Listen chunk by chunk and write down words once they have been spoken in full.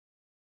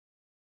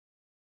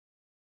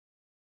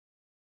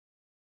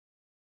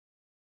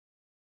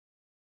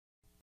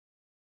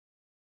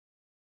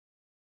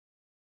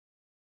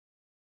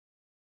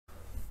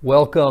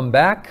Welcome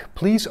back.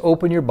 Please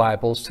open your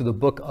Bibles to the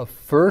book of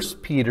 1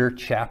 Peter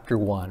chapter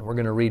 1. We're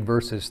going to read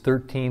verses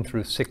 13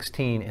 through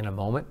 16 in a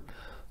moment.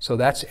 So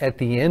that's at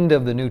the end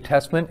of the New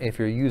Testament if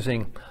you're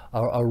using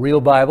a real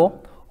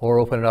Bible, or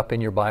open it up in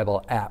your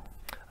Bible app.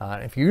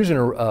 If you're using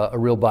a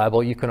real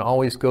Bible, you can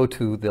always go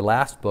to the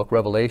last book,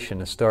 Revelation,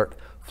 and start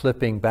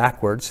flipping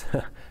backwards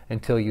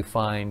until you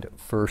find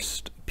 1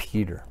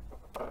 Peter.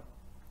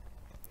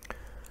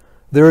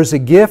 There is a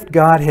gift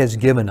God has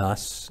given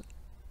us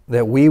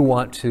that we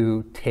want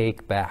to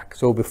take back.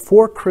 So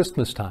before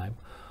Christmas time,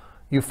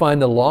 you find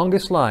the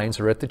longest lines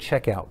are at the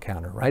checkout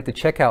counter, right? The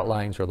checkout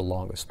lines are the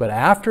longest. But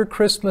after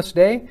Christmas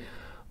Day,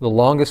 the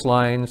longest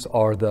lines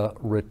are the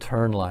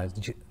return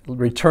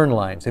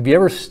lines. Have you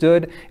ever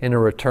stood in a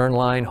return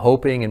line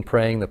hoping and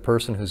praying the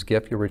person whose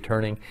gift you're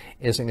returning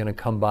isn't going to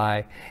come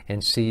by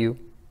and see you?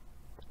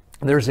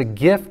 There's a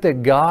gift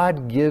that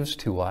God gives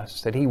to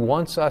us, that He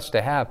wants us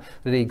to have,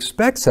 that He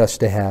expects us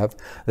to have,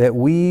 that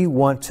we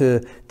want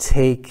to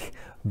take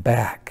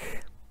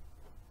back.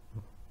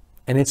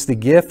 And it's the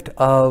gift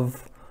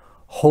of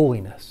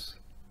holiness.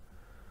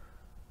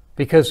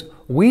 Because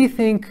we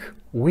think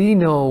we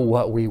know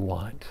what we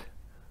want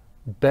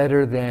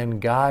better than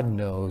God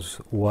knows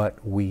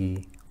what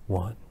we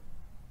want.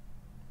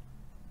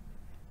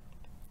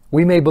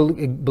 We may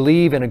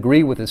believe and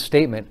agree with this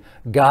statement,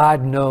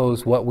 God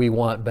knows what we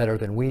want better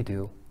than we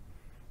do.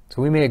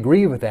 So we may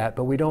agree with that,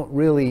 but we don't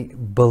really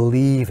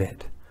believe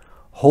it.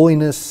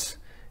 Holiness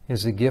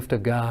is a gift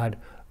of God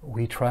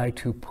we try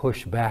to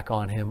push back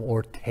on Him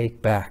or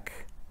take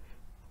back.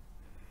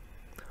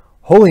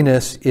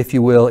 Holiness, if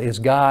you will, is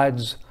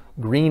God's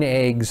green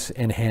eggs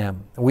and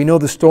ham. We know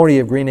the story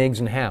of green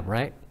eggs and ham,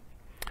 right?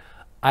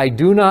 I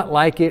do not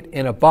like it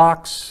in a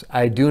box.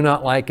 I do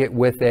not like it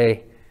with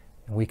a,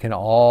 we can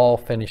all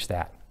finish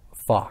that,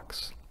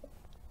 fox.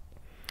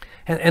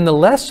 And the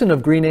lesson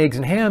of green eggs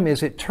and ham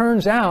is it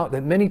turns out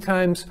that many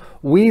times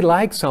we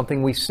like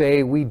something we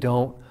say we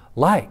don't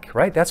like,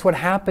 right? That's what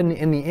happened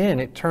in the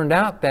end. It turned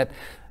out that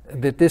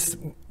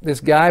this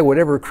guy,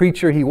 whatever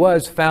creature he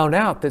was, found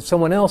out that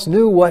someone else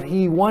knew what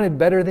he wanted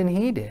better than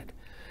he did.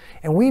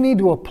 And we need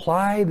to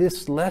apply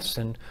this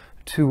lesson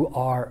to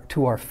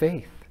our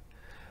faith.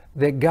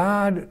 That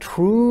God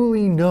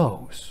truly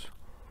knows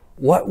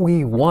what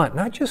we want,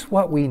 not just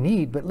what we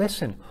need, but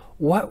listen,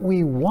 what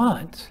we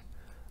want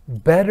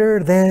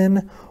better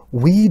than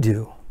we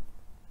do.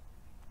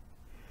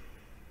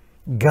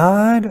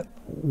 God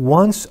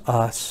wants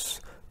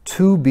us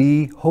to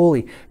be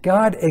holy.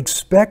 God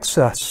expects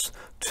us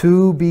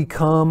to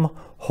become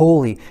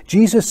holy.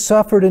 Jesus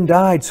suffered and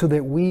died so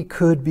that we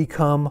could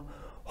become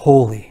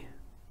holy.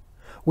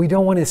 We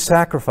don't want His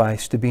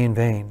sacrifice to be in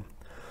vain.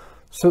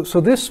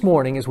 So this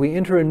morning, as we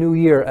enter a new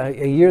year,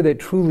 a year that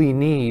truly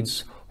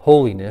needs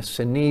holiness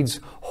and needs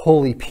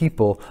holy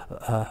people,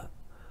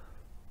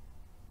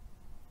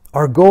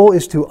 our goal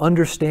is to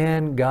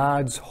understand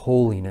God's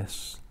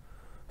holiness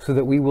so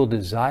that we will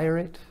desire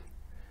it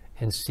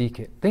and seek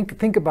it.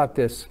 Think about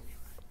this.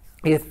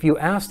 If you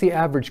ask the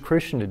average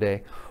Christian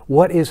today,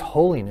 what is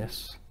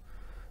holiness?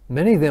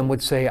 Many of them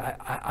would say,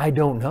 I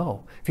don't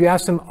know. If you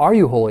ask them, are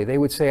you holy? They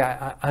would say,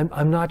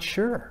 I'm not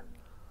sure.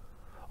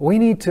 We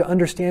need to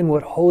understand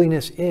what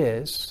holiness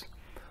is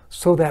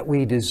so that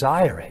we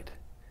desire it.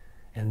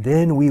 And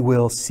then we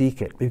will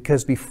seek it.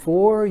 Because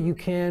before you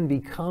can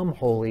become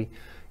holy,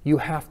 you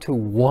have to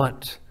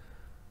want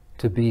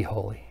to be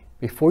holy.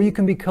 Before you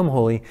can become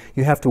holy,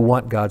 you have to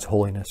want God's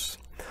holiness.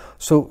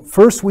 So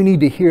first we need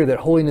to hear that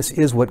holiness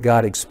is what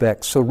God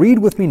expects. So read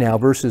with me now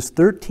verses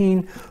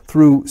 13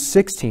 through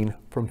 16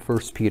 from 1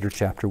 Peter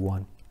chapter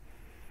 1.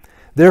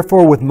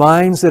 Therefore, with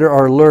minds that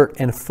are alert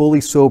and fully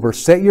sober,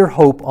 set your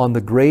hope on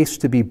the grace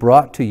to be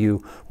brought to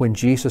you when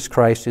Jesus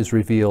Christ is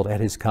revealed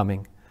at His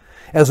coming.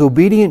 As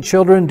obedient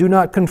children, do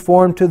not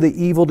conform to the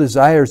evil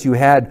desires you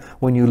had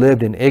when you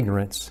lived in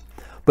ignorance.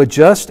 But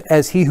just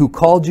as He who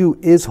called you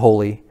is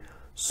holy,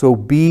 so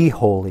be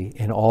holy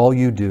in all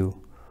you do.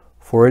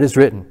 For it is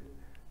written,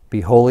 be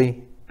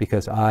holy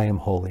because I am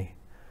holy.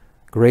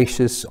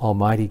 Gracious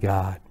Almighty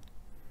God,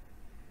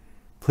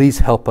 please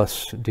help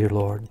us, dear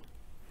Lord,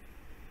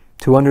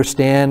 to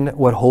understand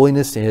what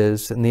holiness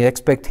is and the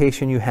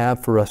expectation you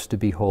have for us to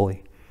be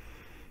holy.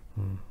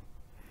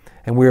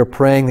 And we are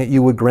praying that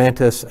you would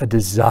grant us a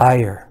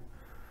desire,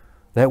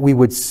 that we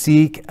would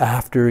seek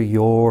after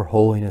your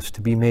holiness,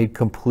 to be made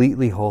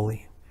completely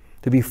holy,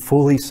 to be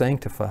fully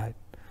sanctified.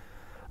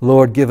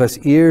 Lord, give us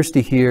ears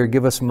to hear,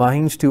 give us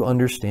minds to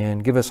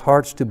understand, give us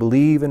hearts to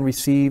believe and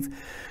receive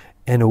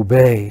and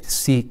obey, to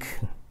seek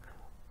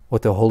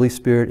what the Holy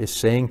Spirit is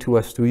saying to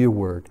us through your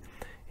word.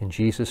 In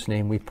Jesus'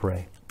 name we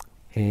pray.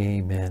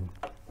 Amen.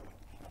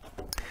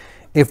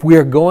 If we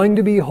are going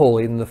to be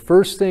holy, then the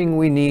first thing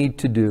we need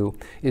to do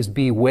is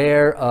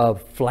beware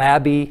of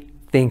flabby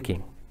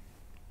thinking.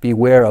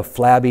 Beware of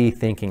flabby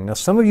thinking. Now,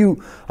 some of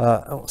you,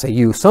 I won't say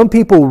you, some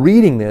people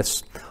reading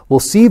this will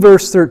see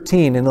verse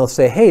 13 and they'll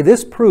say, hey,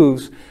 this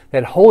proves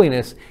that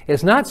holiness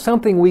is not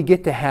something we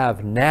get to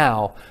have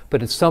now,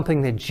 but it's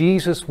something that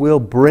Jesus will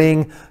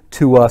bring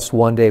to us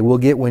one day. We'll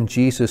get when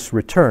Jesus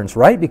returns,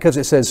 right? Because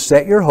it says,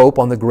 set your hope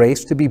on the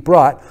grace to be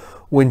brought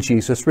when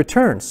Jesus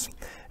returns.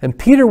 And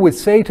Peter would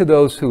say to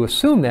those who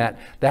assume that,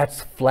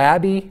 that's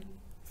flabby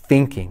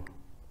thinking.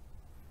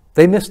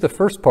 They missed the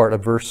first part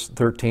of verse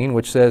 13,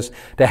 which says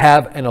to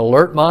have an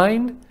alert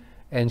mind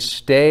and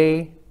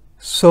stay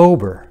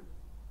sober,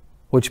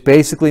 which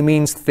basically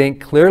means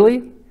think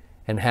clearly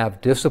and have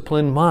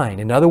disciplined mind.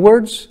 In other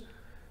words,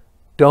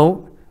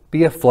 don't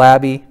be a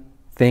flabby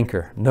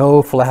thinker.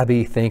 No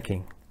flabby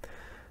thinking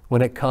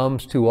when it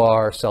comes to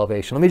our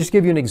salvation. Let me just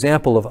give you an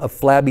example of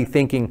flabby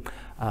thinking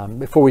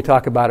before we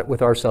talk about it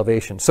with our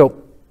salvation.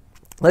 So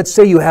let's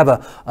say you have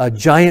a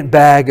giant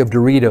bag of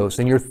Doritos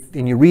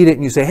and you read it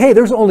and you say, hey,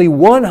 there's only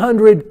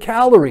 100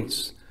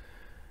 calories.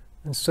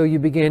 And so you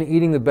begin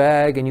eating the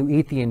bag and you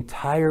eat the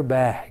entire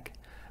bag.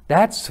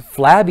 That's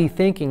flabby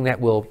thinking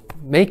that will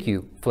make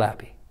you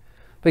flabby.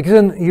 Because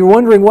then you're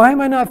wondering, why am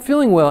I not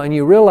feeling well? And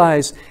you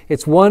realize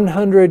it's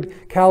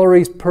 100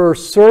 calories per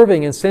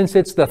serving. And since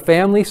it's the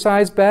family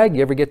size bag,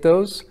 you ever get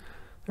those?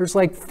 There's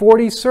like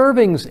 40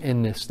 servings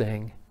in this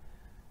thing.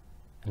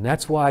 And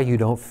that's why you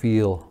don't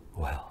feel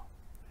well.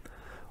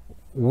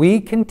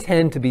 We can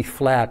tend to be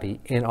flabby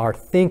in our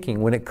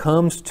thinking when it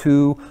comes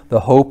to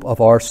the hope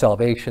of our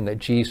salvation that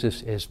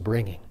Jesus is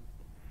bringing.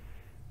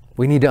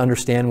 We need to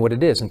understand what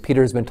it is. And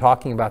Peter has been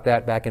talking about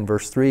that back in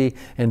verse 3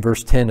 and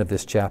verse 10 of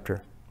this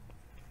chapter.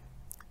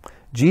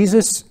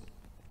 Jesus,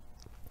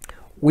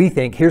 we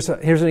think, here's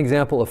an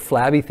example of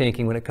flabby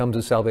thinking when it comes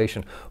to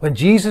salvation. When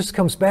Jesus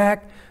comes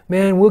back,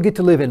 man, we'll get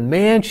to live in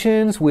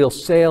mansions, we'll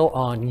sail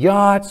on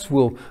yachts,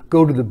 we'll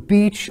go to the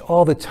beach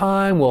all the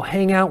time, we'll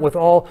hang out with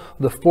all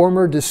the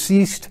former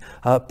deceased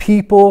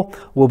people,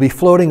 we'll be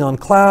floating on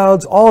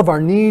clouds, all of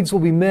our needs will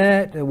be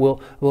met, and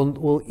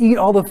we'll eat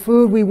all the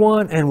food we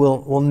want, and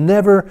we'll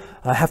never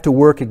have to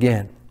work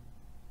again.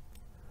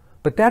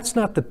 But that's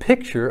not the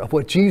picture of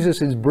what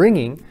Jesus is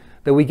bringing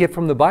that we get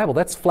from the Bible.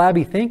 That's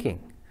flabby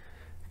thinking.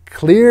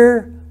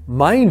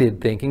 Clear-minded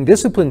thinking,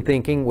 disciplined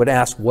thinking would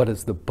ask, what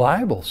does the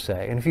Bible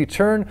say? And if you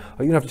turn,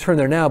 or you don't have to turn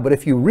there now, but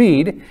if you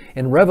read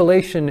in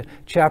Revelation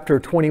chapter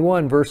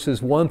 21,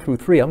 verses 1 through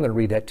 3, I'm going to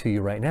read that to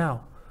you right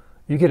now,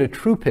 you get a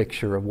true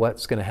picture of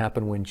what's going to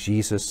happen when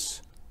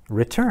Jesus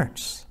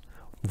returns,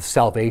 the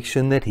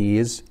salvation that he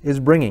is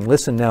bringing.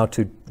 Listen now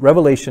to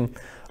Revelation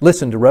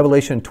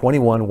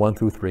 21, 1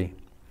 through 3.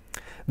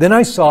 Then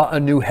I saw a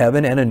new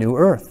heaven and a new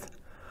earth.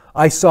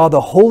 I saw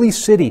the holy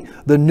city,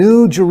 the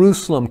new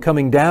Jerusalem,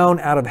 coming down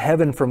out of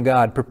heaven from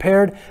God,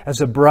 prepared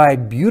as a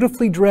bride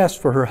beautifully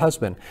dressed for her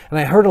husband. And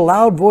I heard a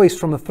loud voice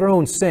from the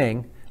throne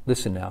saying,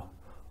 listen now,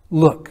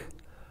 look,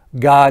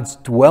 God's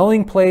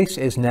dwelling place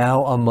is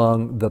now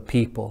among the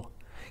people.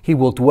 He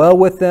will dwell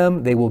with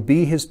them, they will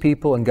be his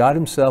people, and God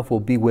himself will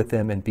be with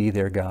them and be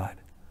their God.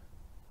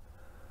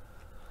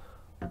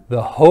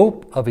 The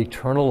hope of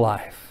eternal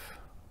life,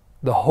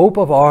 the hope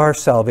of our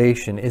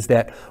salvation is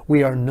that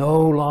we are no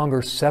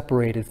longer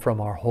separated from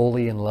our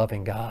holy and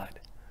loving God.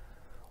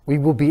 We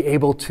will be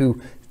able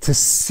to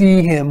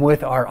see him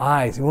with our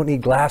eyes. We won't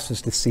need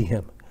glasses to see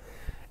him.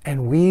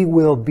 And we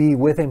will be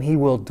with him. He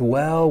will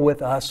dwell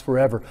with us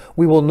forever.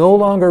 We will no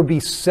longer be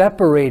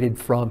separated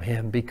from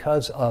him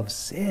because of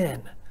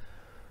sin.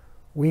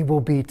 We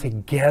will be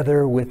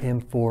together with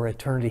him for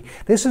eternity.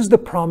 This is the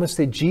promise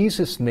that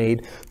Jesus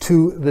made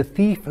to the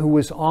thief who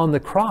was on the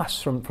cross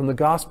from the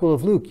Gospel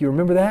of Luke. You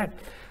remember that?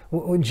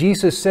 When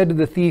Jesus said to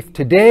the thief,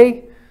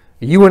 today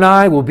you and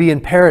I will be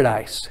in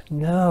paradise.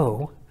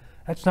 No,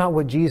 that's not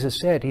what Jesus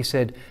said. He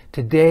said,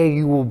 today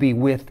you will be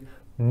with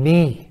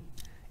me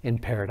in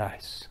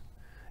paradise.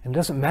 And it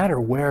doesn't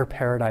matter where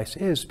paradise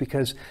is,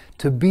 because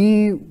to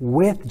be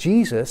with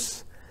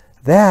Jesus,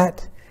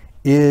 that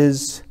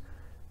is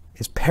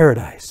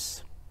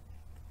paradise.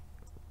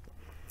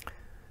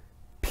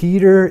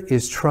 Peter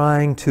is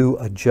trying to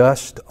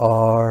adjust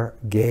our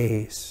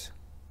gaze.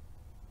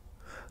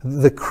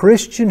 The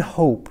Christian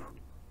hope,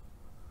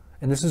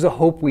 and this is a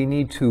hope we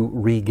need to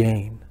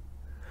regain.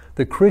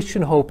 The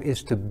Christian hope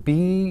is to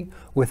be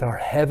with our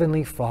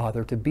Heavenly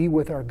Father, to be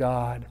with our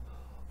God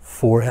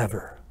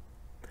forever.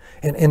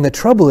 And the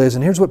trouble is,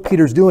 and here's what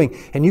Peter's doing,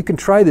 and you can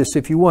try this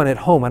if you want at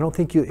home. I don't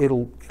think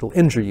it'll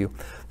injure you.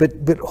 But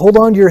hold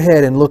on to your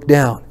head and look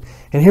down.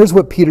 And here's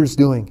what Peter's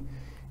doing.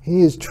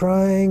 He is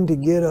trying to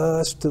get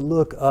us to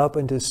look up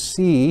and to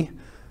see,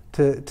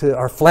 to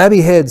our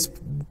flabby heads,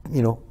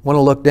 want to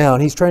look down.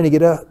 He's trying to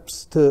get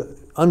us to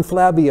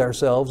unflabby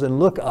ourselves and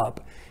look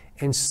up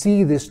and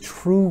see this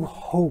true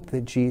hope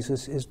that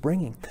Jesus is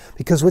bringing.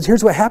 Because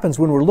here's what happens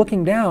when we're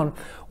looking down.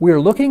 We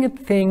are looking at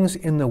things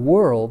in the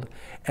world,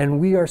 and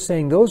we are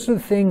saying, those are the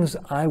things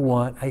I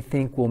want, I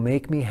think will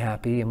make me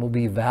happy and will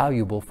be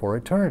valuable for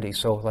eternity.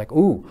 So like,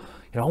 ooh,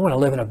 I want to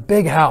live in a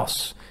big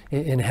house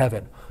in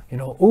heaven.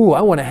 Ooh,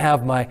 I want to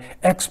have my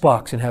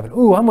Xbox in heaven.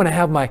 Ooh, I want to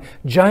have my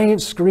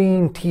giant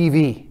screen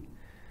TV.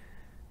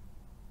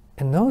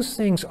 And those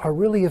things are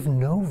really of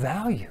no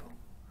value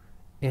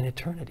in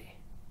eternity.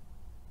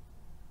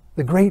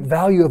 The great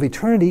value of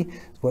eternity,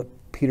 what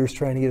Peter's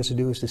trying to get us to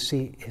do is to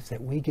see, is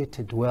that we get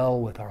to dwell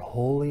with our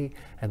holy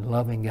and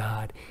loving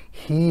God.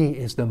 He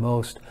is the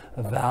most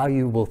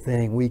valuable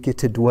thing. We get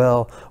to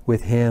dwell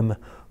with Him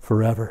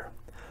forever.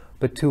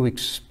 But to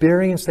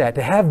experience that,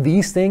 to have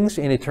these things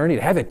in eternity,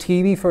 to have a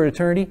TV for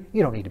eternity,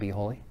 you don't need to be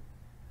holy.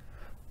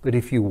 But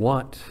if you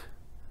want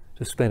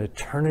to spend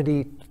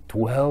eternity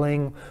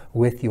dwelling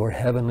with your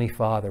Heavenly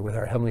Father, with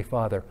our Heavenly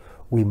Father,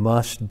 we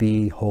must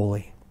be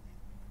holy.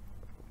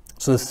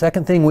 So the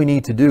second thing we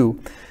need to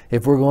do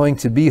if we're going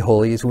to be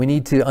holy is we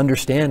need to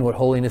understand what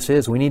holiness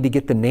is. We need to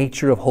get the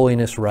nature of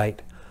holiness right.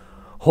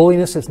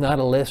 Holiness is not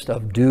a list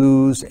of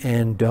do's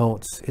and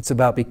don'ts. It's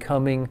about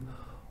becoming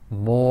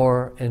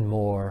more and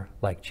more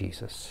like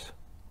Jesus.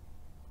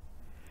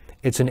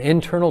 It's an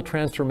internal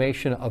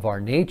transformation of our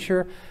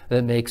nature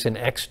that makes an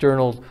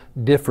external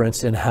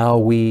difference in how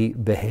we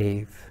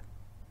behave.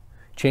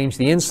 Change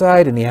the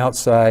inside and the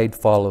outside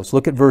follows.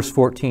 Look at verse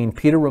 14.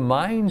 Peter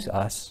reminds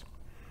us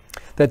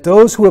that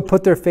those who have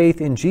put their faith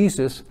in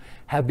Jesus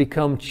have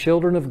become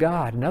children of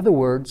God. In other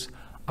words,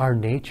 our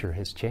nature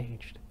has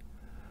changed.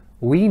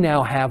 We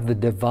now have the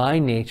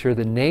divine nature,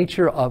 the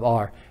nature of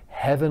our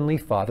Heavenly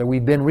Father.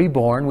 We've been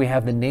reborn. We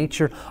have the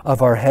nature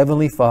of our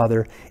Heavenly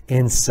Father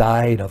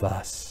inside of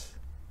us.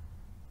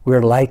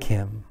 We're like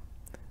Him.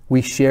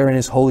 We share in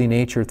His holy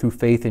nature through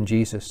faith in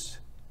Jesus.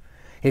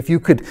 If you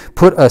could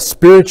put a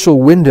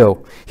spiritual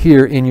window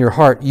here in your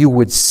heart, you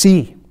would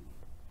see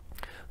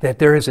that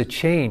there is a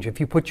change. If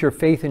you put your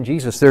faith in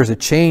Jesus, there's a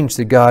change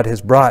that God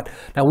has brought.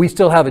 Now, we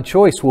still have a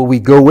choice. Will we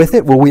go with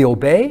it? Will we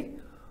obey?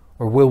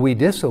 Or will we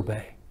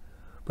disobey?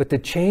 But the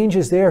change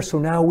is there, so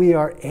now we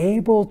are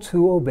able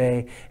to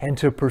obey and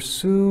to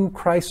pursue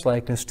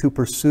Christ-likeness, to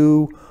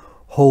pursue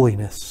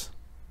holiness.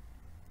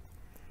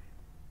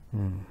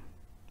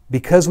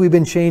 Because we've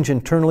been changed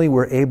internally,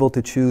 we're able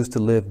to choose to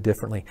live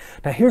differently.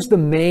 Now, here's the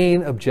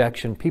main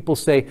objection. People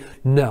say,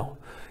 no.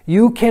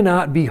 You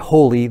cannot be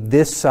holy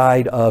this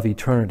side of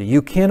eternity.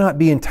 You cannot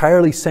be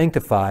entirely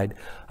sanctified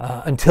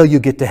until you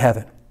get to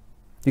heaven.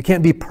 You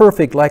can't be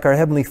perfect like our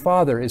Heavenly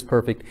Father is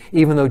perfect,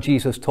 even though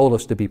Jesus told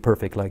us to be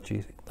perfect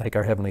like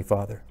our Heavenly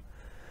Father.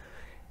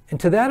 And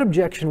to that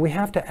objection, we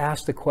have to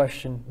ask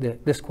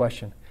this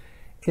question.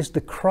 Is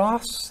the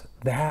cross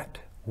that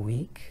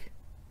weak?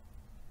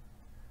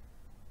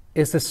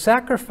 Is the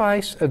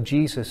sacrifice of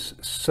Jesus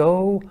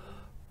so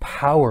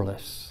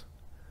powerless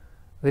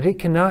that it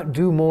cannot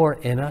do more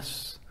in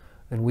us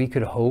than we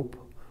could hope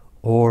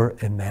or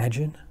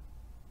imagine?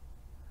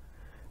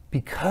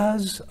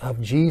 Because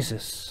of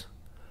Jesus'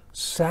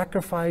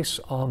 sacrifice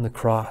on the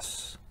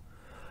cross,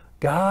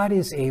 God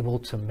is able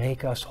to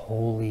make us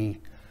holy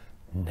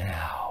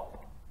now.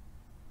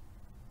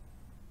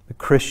 The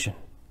Christian,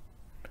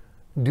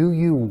 do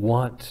you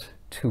want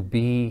to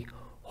be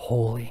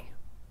holy?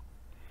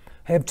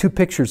 I have two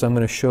pictures I'm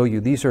going to show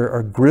you. These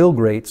are grill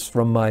grates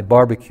from my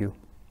barbecue.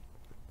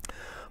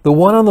 The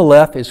one on the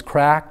left is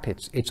cracked,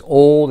 it's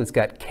old, it's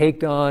got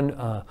caked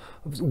on,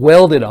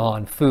 welded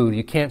on food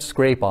you can't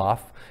scrape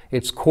off.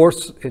 It's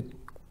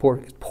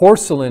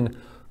porcelain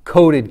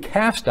coated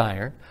cast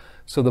iron,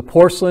 so the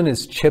porcelain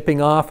is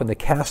chipping off and the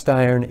cast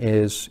iron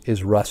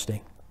is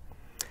rusting.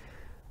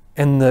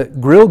 And the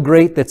grill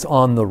grate that's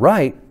on the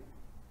right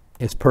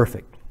is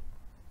perfect.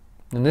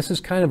 And this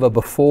is kind of a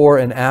before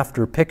and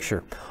after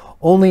picture.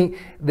 Only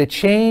the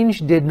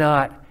change did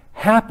not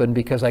happen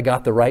because I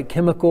got the right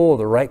chemical,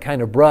 the right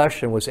kind of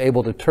brush, and was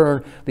able to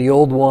turn the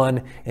old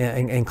one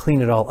and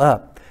clean it all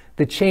up.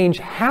 The change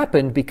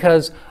happened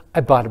because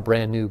I bought a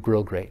brand new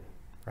grill grate,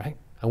 right?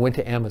 I went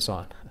to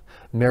Amazon.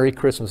 Merry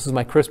Christmas. This is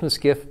my Christmas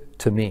gift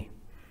to me.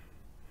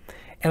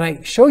 And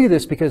I show you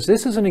this because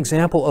this is an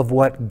example of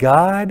what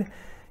God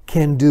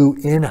can do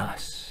in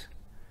us.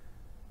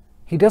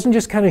 He doesn't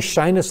just kind of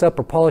shine us up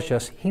or polish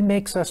us. He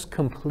makes us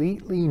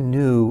completely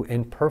new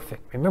and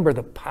perfect. Remember,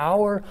 the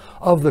power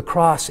of the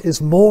cross is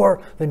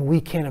more than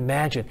we can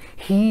imagine.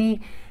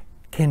 He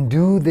can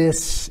do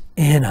this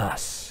in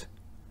us.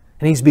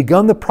 And He's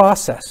begun the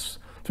process.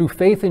 Through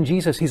faith in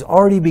Jesus, He's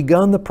already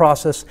begun the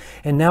process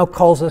and now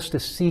calls us to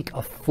seek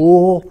a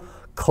full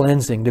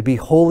cleansing, to be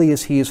holy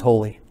as He is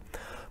holy.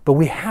 But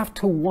we have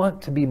to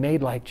want to be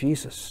made like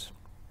Jesus.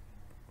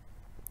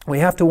 We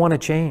have to want to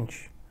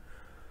change.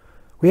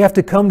 We have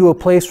to come to a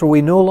place where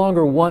we no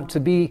longer want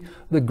to be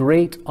the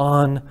great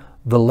on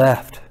the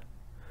left.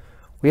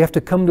 We have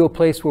to come to a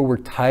place where we're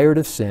tired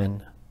of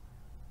sin,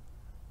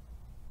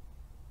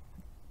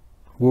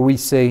 where we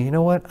say, you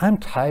know what, I'm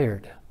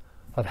tired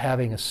of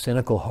having a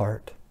cynical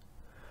heart.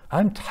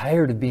 I'm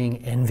tired of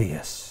being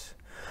envious.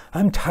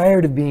 I'm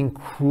tired of being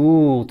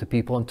cruel to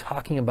people and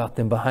talking about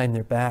them behind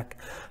their back.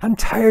 I'm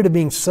tired of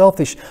being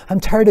selfish. I'm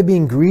tired of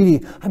being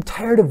greedy. I'm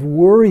tired of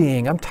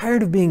worrying. I'm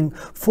tired of being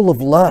full of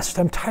lust.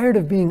 I'm tired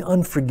of being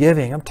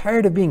unforgiving. I'm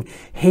tired of being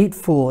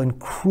hateful and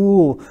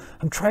cruel.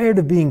 I'm tired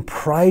of being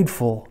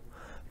prideful.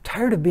 I'm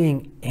tired of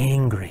being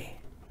angry.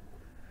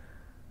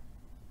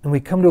 And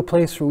we come to a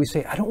place where we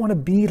say, I don't want to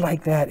be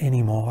like that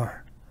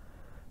anymore.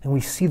 And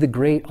we see the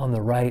great on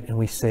the right and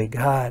we say,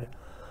 God,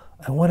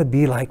 I want to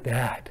be like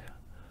that.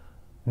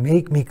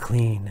 Make me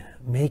clean,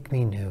 make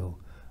me new,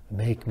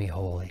 make me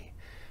holy.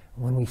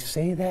 When we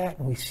say that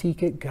and we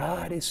seek it,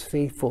 God is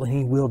faithful and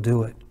He will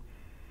do it.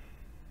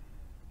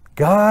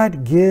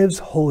 God gives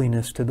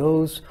holiness to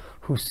those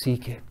who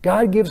seek it.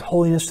 God gives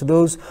holiness to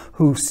those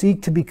who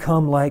seek to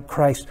become like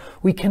Christ.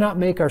 We cannot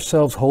make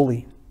ourselves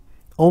holy.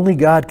 Only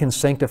God can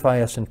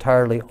sanctify us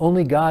entirely.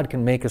 Only God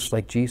can make us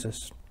like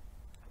Jesus.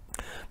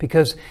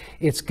 Because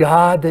it's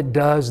God that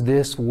does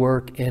this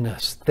work in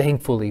us.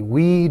 Thankfully,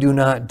 we do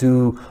not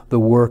do the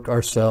work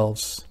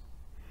ourselves.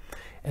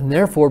 And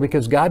therefore,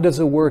 because God does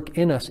the work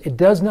in us, it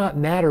does not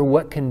matter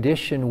what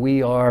condition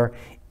we are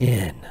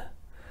in.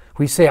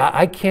 We say,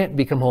 I can't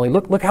become holy.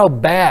 Look how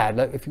bad,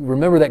 if you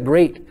remember that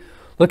grate,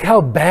 look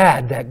how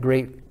bad that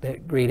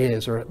grate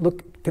is. Or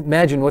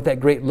imagine what that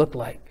grate looked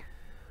like.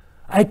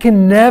 I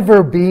can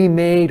never be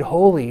made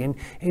holy. And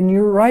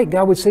you're right.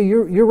 God would say,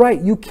 you're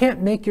right. You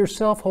can't make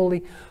yourself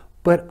holy,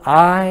 but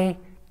I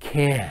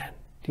can.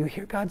 Do you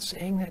hear God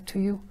saying that to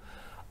you?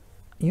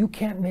 You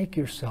can't make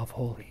yourself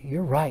holy.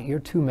 You're right. You're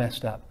too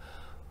messed up.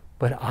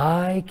 But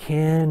I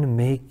can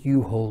make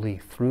you holy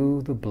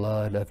through the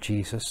blood of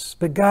Jesus.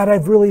 But God,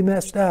 I've really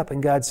messed up.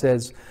 And God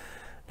says,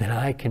 then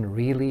I can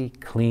really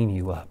clean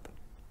you up.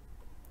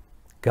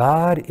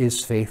 God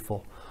is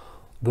faithful.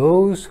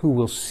 Those who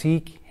will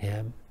seek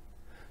Him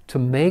to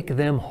make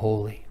them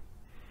holy,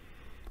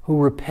 who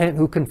repent,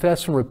 who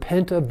confess and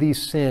repent of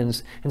these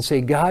sins and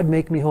say, God,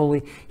 make me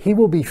holy, He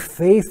will be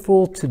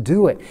faithful to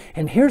do it.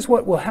 And here's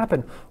what will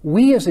happen.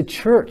 We as a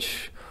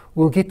church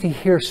will get to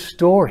hear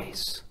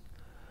stories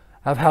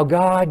of how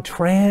God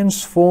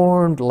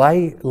transformed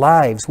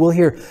lives. We'll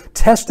hear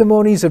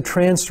testimonies of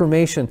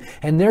transformation,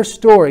 and their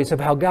stories of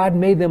how God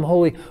made them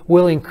holy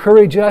will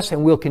encourage us,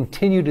 and we'll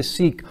continue to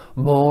seek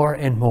more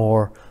and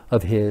more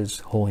of His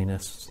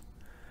holiness.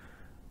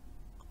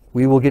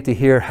 We will get to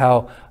hear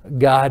how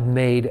God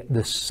made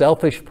the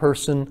selfish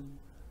person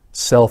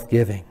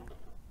self-giving.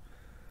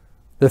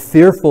 The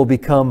fearful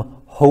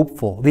become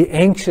hopeful. The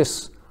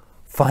anxious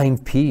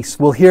find peace.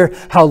 We'll hear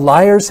how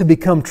liars have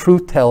become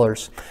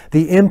truth-tellers.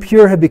 The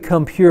impure have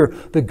become pure.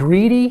 The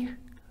greedy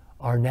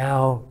are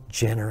now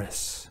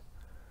generous.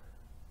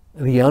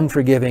 The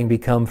unforgiving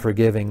become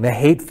forgiving. The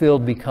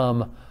hate-filled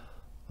become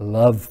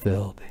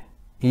love-filled,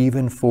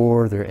 even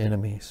for their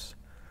enemies.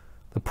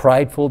 The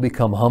prideful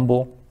become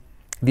humble.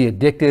 The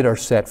addicted are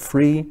set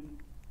free.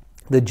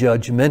 The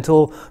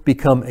judgmental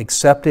become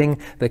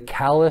accepting. The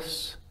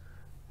callous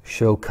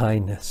show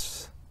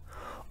kindness.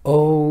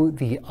 Oh,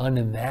 the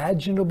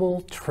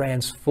unimaginable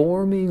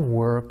transforming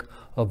work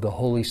of the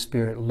Holy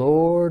Spirit.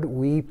 Lord,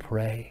 we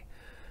pray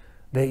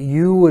that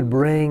you would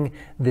bring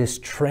this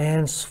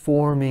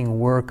transforming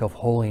work of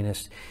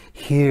holiness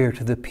here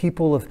to the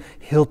people of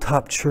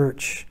Hilltop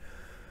Church.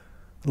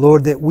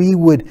 Lord, that we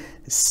would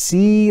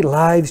see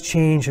lives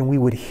change and we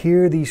would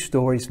hear these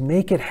stories.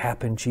 Make it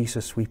happen,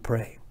 Jesus, we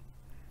pray.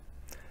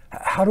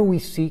 How do we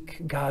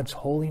seek God's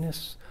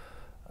holiness?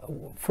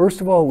 First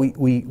of all,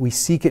 we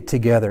seek it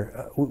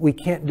together. We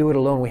can't do it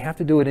alone. We have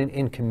to do it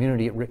in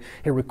community.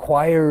 It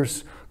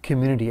requires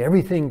community.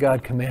 Everything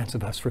God commands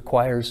of us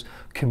requires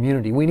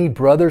community. We need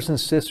brothers and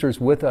sisters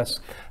with us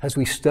as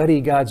we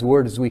study God's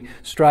Word, as we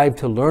strive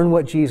to learn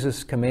what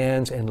Jesus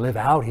commands and live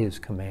out His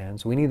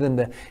commands. We need them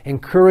to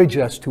encourage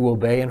us to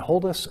obey and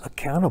hold us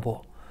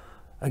accountable.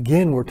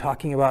 Again, we're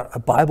talking about a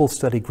Bible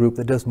study group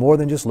that does more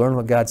than just learn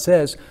what God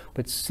says,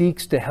 but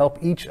seeks to help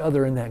each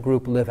other in that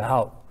group live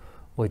out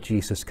what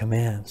Jesus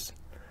commands.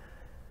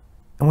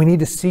 And we need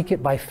to seek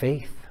it by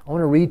faith. I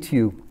want to read to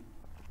you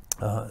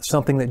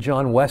something that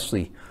John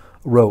Wesley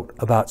wrote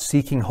about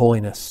seeking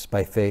holiness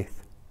by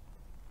faith.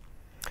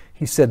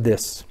 He said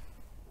this: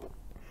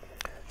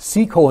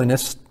 seek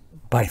holiness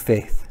by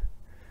faith.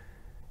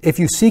 If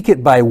you seek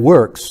it by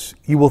works,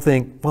 you will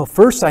think, well,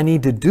 first I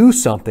need to do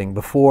something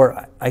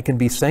before I can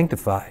be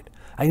sanctified.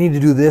 I need to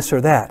do this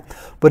or that.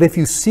 But if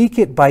you seek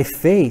it by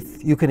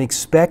faith, you can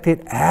expect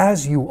it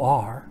as you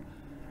are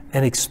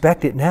and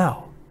expect it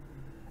now.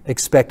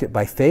 Expect it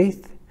by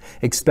faith,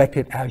 expect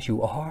it as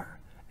you are,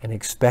 and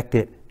expect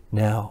it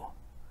now.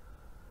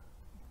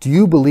 Do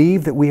you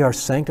believe that we are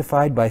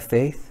sanctified by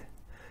faith?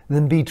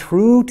 Then be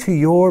true to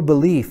your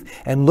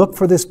belief and look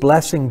for this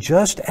blessing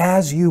just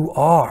as you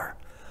are,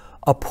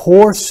 a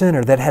poor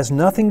sinner that has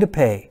nothing to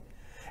pay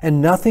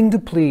and nothing to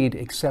plead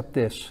except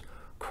this: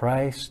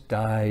 Christ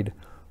died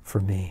for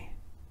me.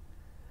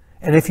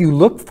 And if you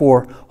look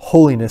for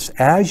holiness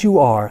as you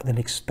are, then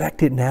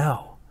expect it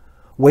now.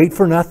 Wait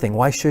for nothing.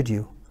 Why should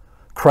you?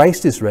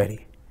 Christ is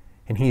ready.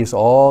 and He is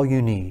all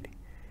you need.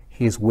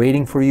 He is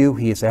waiting for you.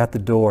 He is at the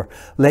door.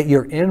 Let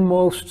your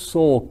inmost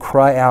soul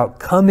cry out,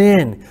 come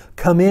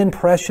in,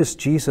 precious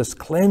Jesus,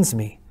 cleanse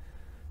me,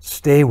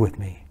 stay with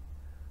me,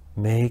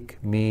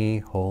 make me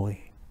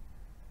holy.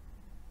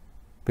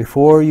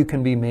 Before you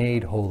can be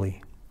made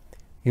holy,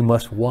 you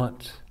must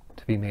want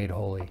to be made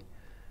holy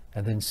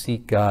and then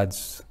seek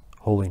God's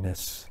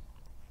holiness.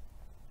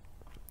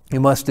 You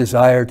must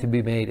desire to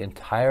be made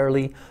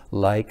entirely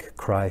like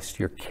Christ.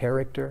 Your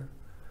character,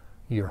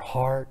 your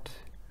heart,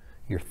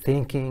 your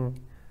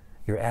thinking,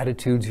 your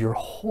attitudes, your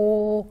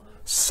whole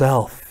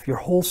self, your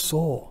whole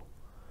soul.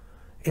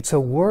 It's a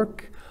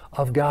work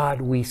of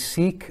God we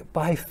seek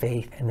by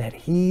faith, and that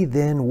He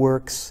then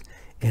works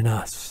in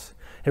us.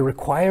 It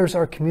requires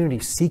our community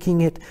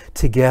seeking it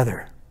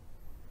together.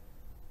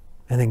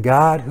 And then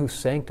God who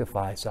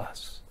sanctifies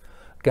us,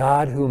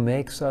 God who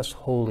makes us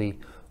holy,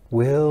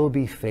 will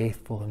be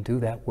faithful and do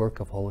that work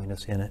of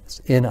holiness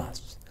in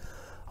us.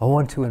 I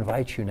want to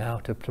invite you now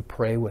to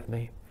pray with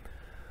me.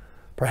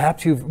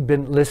 Perhaps you've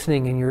been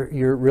listening and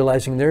you're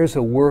realizing there's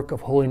a work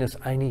of holiness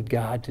I need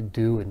God to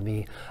do in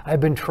me. I've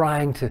been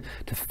trying to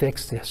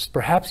fix this.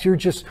 Perhaps you're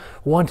just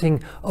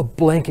wanting a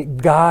blanket.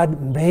 God,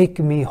 make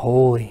me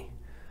holy.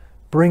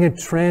 Bring a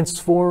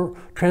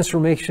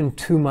transformation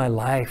to my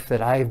life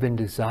that I've been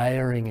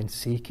desiring and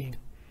seeking.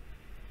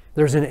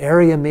 There's an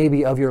area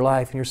maybe of your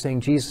life and you're saying,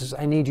 Jesus,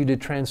 I need you to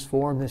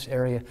transform this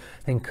area.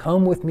 Then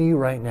come with me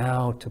right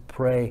now to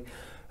pray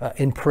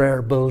in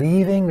prayer,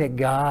 believing that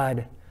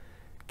God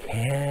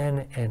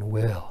can and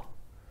will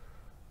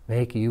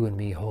make you and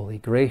me holy.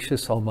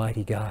 Gracious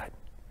Almighty God,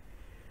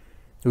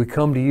 we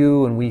come to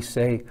you and we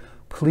say,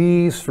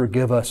 please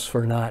forgive us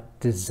for not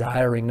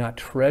desiring, not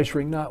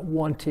treasuring, not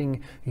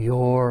wanting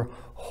your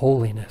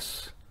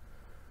holiness.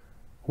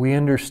 We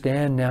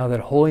understand now that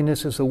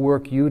holiness is a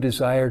work you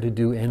desire to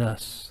do in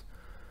us,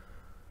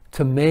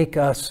 to make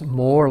us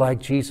more like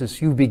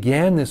Jesus. You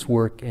began this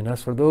work in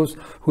us for those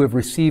who have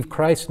received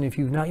Christ. And if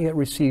you've not yet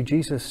received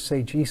Jesus,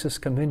 say, Jesus,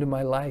 come into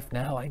my life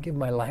now. I give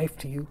my life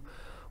to you.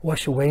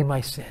 Wash away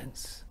my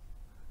sins.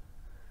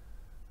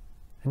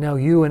 And now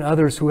you and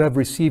others who have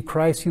received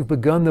Christ, you've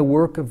begun the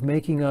work of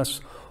making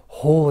us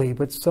holy.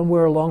 But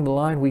somewhere along the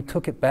line, we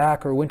took it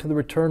back or went to the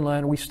return line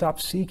and we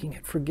stopped seeking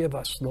it. Forgive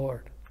us,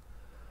 Lord.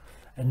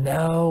 And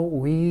now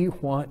we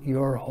want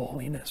your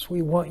holiness.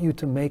 We want you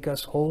to make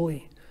us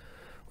holy.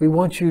 We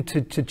want you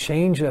to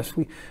change us.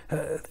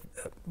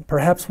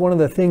 Perhaps one of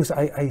the things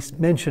I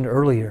mentioned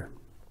earlier,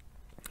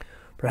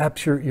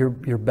 perhaps you're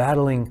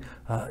battling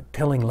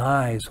telling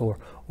lies or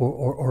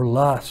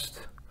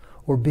lust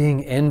or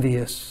being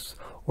envious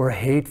or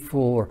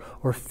hateful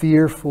or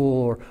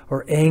fearful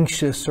or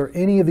anxious or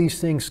any of these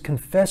things.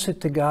 Confess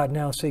it to God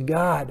now. Say,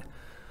 God,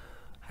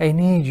 I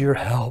need your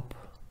help.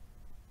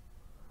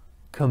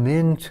 Come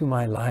into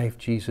my life,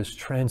 Jesus.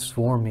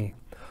 Transform me.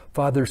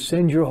 Father,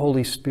 send your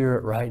Holy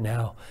Spirit right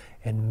now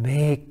and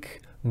make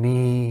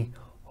me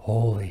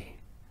holy.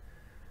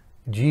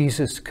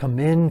 Jesus, come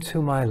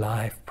into my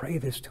life. Pray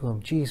this to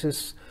Him.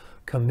 Jesus,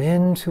 come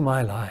into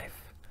my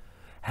life.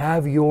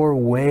 Have your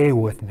way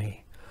with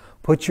me.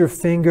 Put your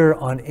finger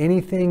on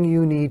anything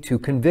you need to.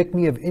 Convict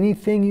me of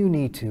anything you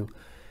need to.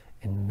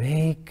 And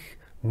make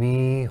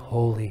me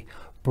holy.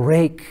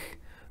 Break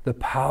the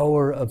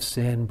power of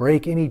sin.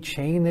 Break any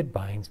chain that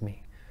binds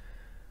me.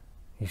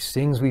 These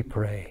things we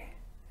pray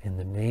in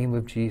the name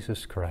of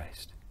Jesus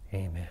Christ.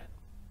 Amen.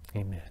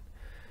 Amen.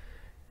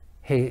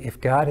 Hey,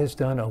 if God has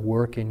done a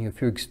work in you,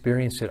 if you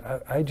experienced it,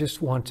 I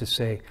just want to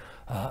say,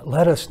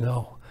 let us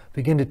know.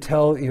 Begin to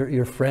tell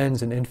your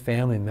friends and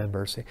family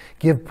members.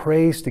 Give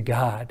praise to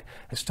God.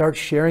 And start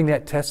sharing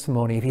that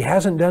testimony. If He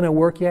hasn't done a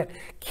work yet,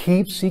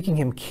 keep seeking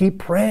Him. Keep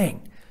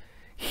praying.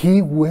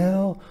 He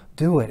will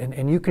do it.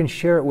 And you can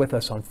share it with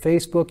us on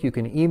Facebook. You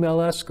can email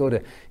us. Go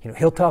to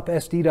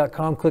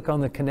hilltopsd.com. Click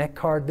on the Connect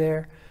card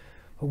there.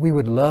 We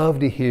would love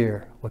to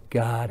hear what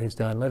God has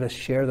done. Let us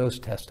share those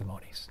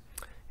testimonies.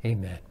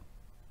 Amen.